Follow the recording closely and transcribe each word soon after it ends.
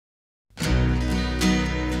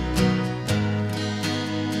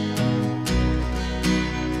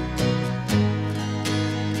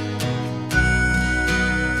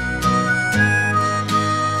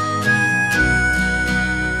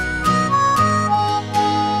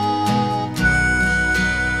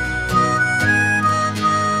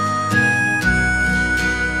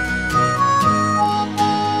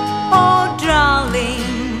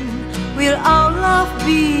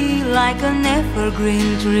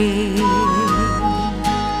evergreen tree.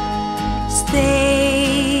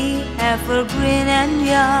 Stay evergreen and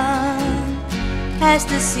young as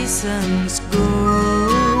the seasons go.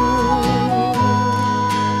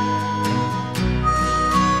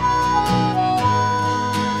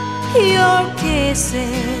 Your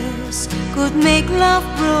kisses could make love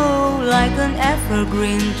grow like an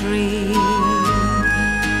evergreen tree.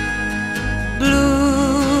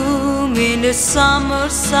 Bloom in the summer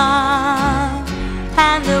sun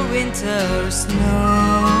and the winter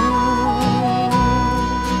snow.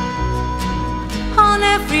 On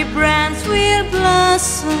every branch will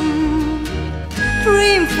blossom,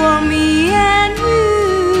 dream for me and you.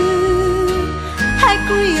 I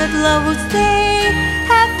create love would stay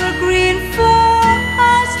evergreen for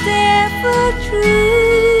us, ever true.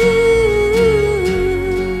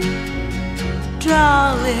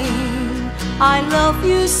 Darling, I love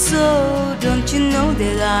you so, don't you know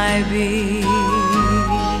that I be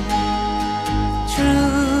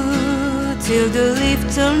true till the leaf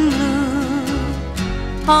turn blue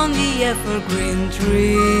on the evergreen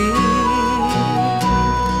tree.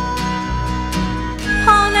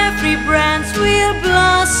 On every branch will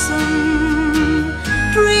blossom,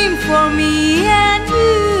 dream for me and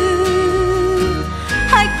you.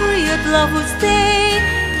 I create love would stay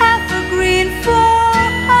evergreen for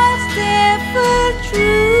us, ever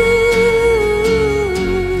true.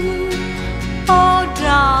 Oh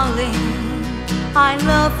darling, I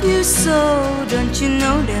love you so, don't you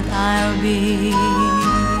know that I'll be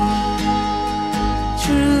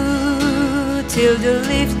true till the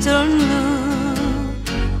leaves turn blue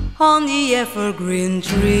on the evergreen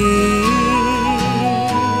tree.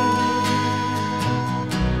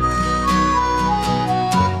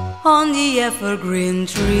 On the evergreen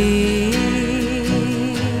tree.